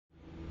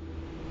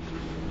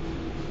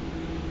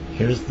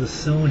Here's the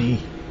Sony.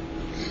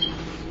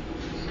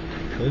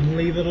 Couldn't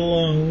leave it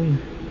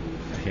alone.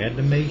 I had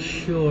to make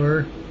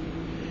sure.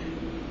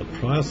 The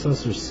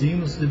processor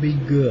seems to be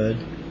good.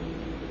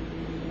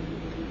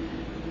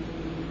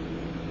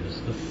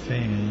 There's the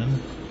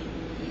fan.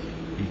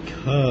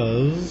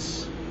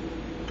 Because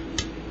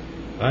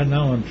right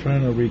now I'm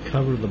trying to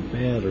recover the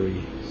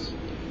batteries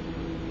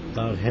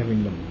without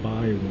having to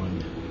buy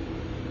one.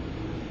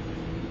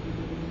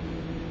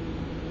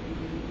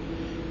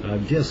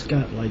 I've just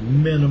got like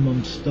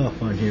minimum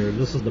stuff on here.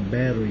 This is the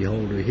battery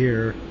holder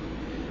here.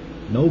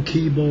 No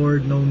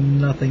keyboard, no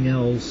nothing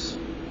else.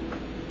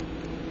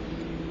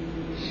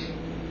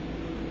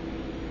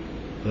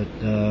 But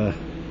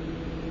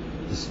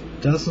this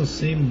doesn't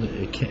seem to,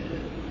 it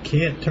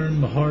can't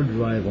turn the hard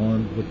drive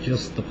on with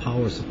just the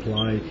power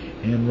supply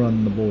and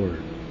run the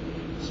board.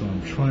 So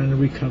I'm trying to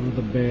recover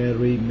the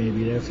battery.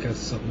 Maybe that's got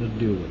something to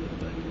do with it.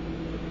 But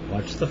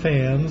watch the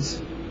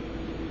fans.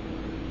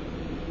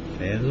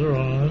 Fans are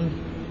on.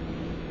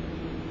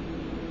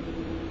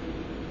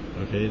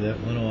 Okay, that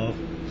went off.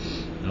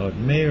 Now it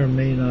may or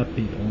may not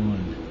be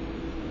on.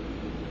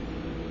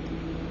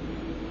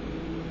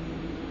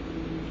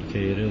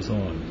 Okay, it is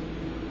on.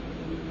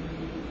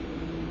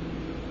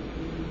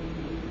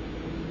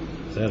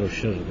 That'll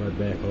shut it right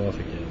back off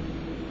again.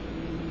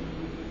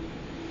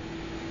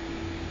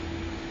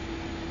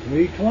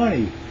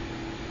 3:20,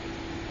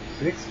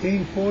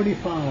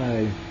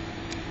 16:45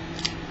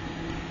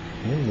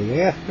 in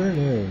the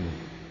afternoon.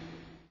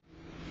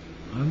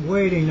 I'm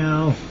waiting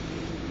now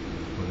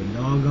for the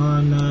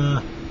doggone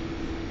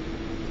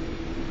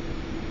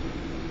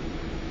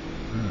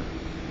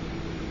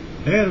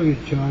battery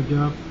to charge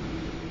up.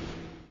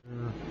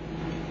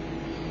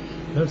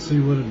 Let's see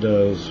what it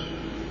does.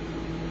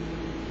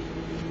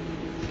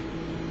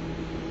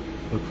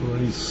 Look for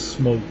any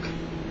smoke.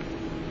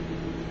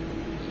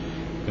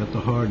 Got the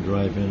hard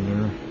drive in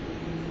there.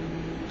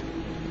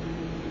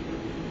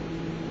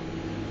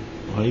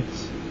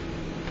 Lights.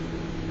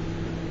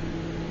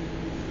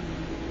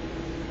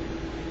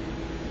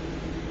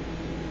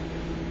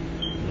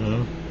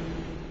 No.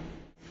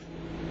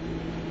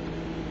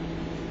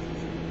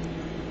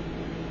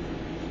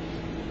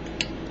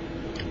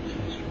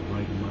 Just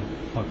right in my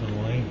fucking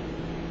lane.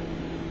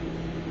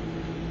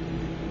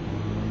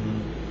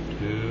 1,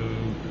 2.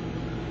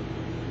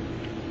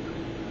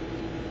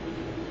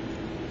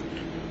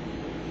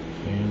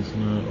 Fan's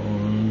not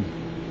on.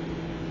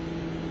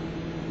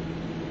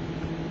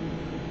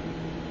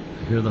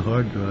 I hear the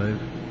hard drive.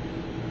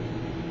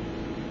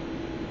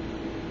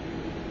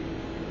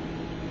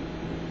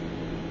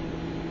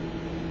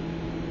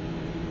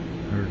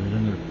 Heard it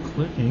in there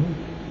clicking.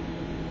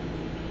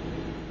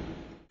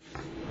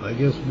 I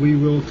guess we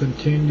will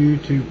continue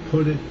to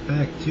put it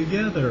back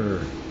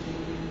together.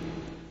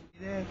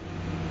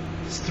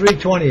 It's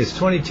 3:20. It's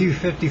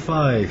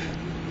 22:55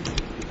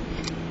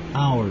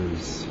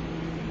 hours.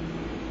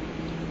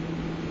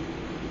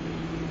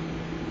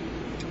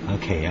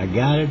 Okay, I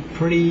got it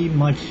pretty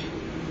much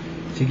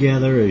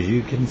together, as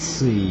you can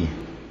see.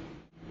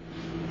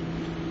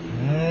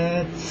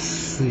 Let's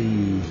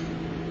see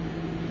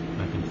if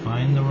I can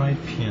find the right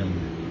pin.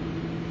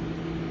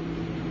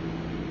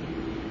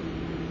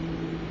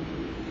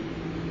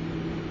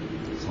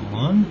 It's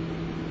on.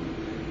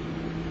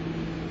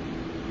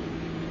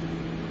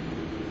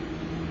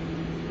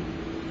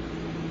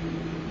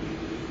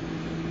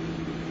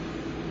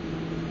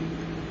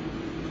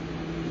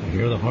 I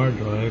hear the hard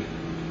drive.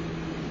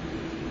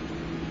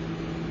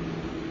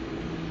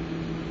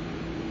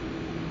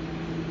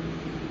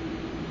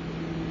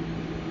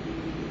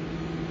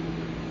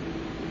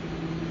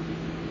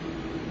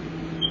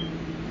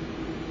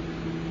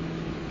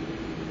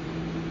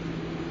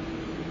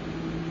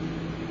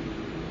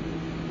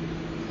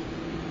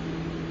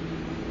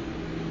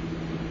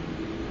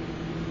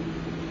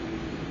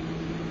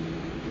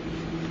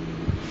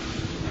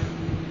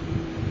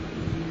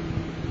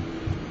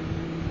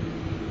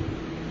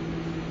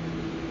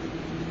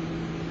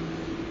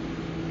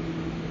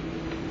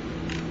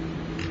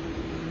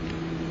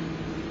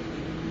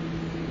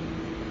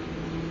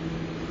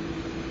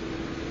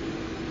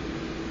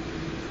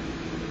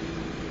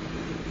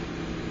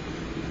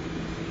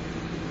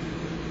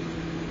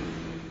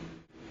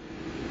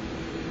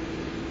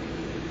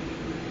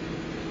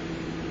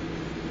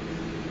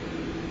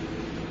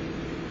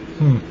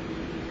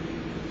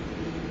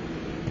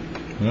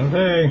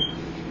 Okay,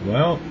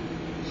 well,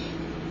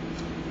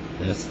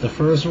 that's the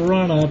first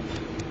run-up,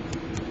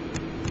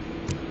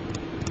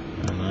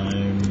 and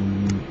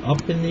I'm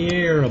up in the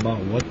air about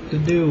what to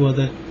do with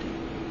it.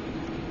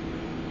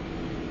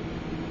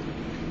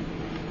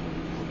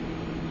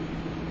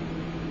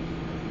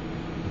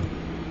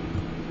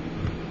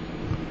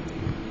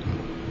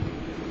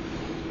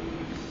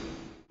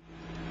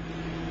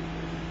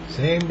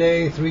 Same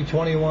day,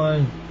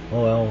 3:21,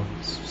 well,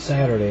 it's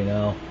Saturday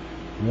now,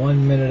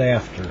 1 minute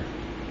after.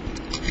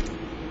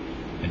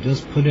 I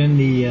just put in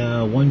the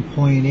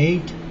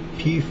 1.8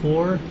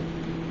 P4.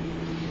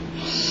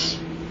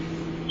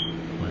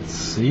 Let's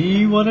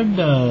see what it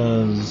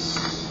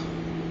does.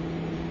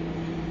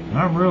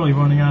 I'm really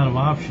running out of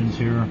options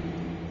here.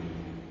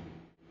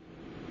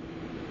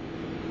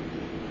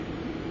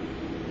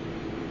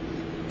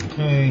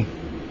 Okay.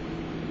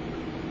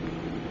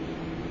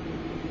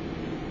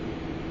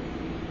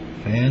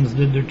 Fans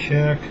did their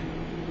check.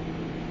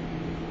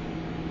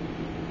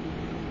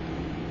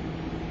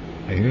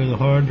 I hear the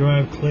hard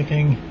drive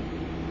clicking.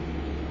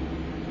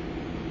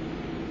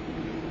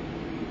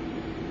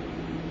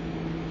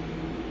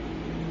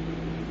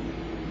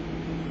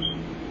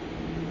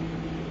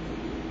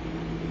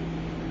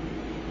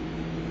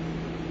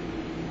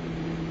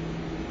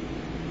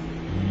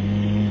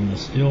 And I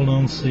still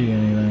don't see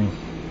anything.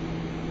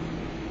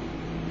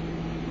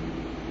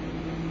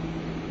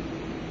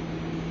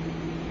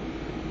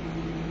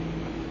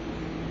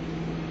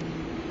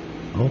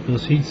 I hope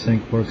this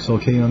heatsink works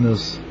okay on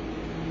this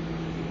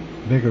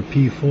bigger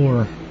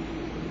P4.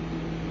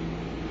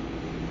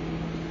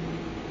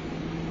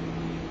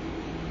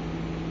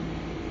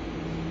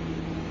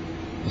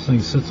 This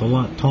thing sits a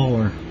lot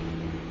taller.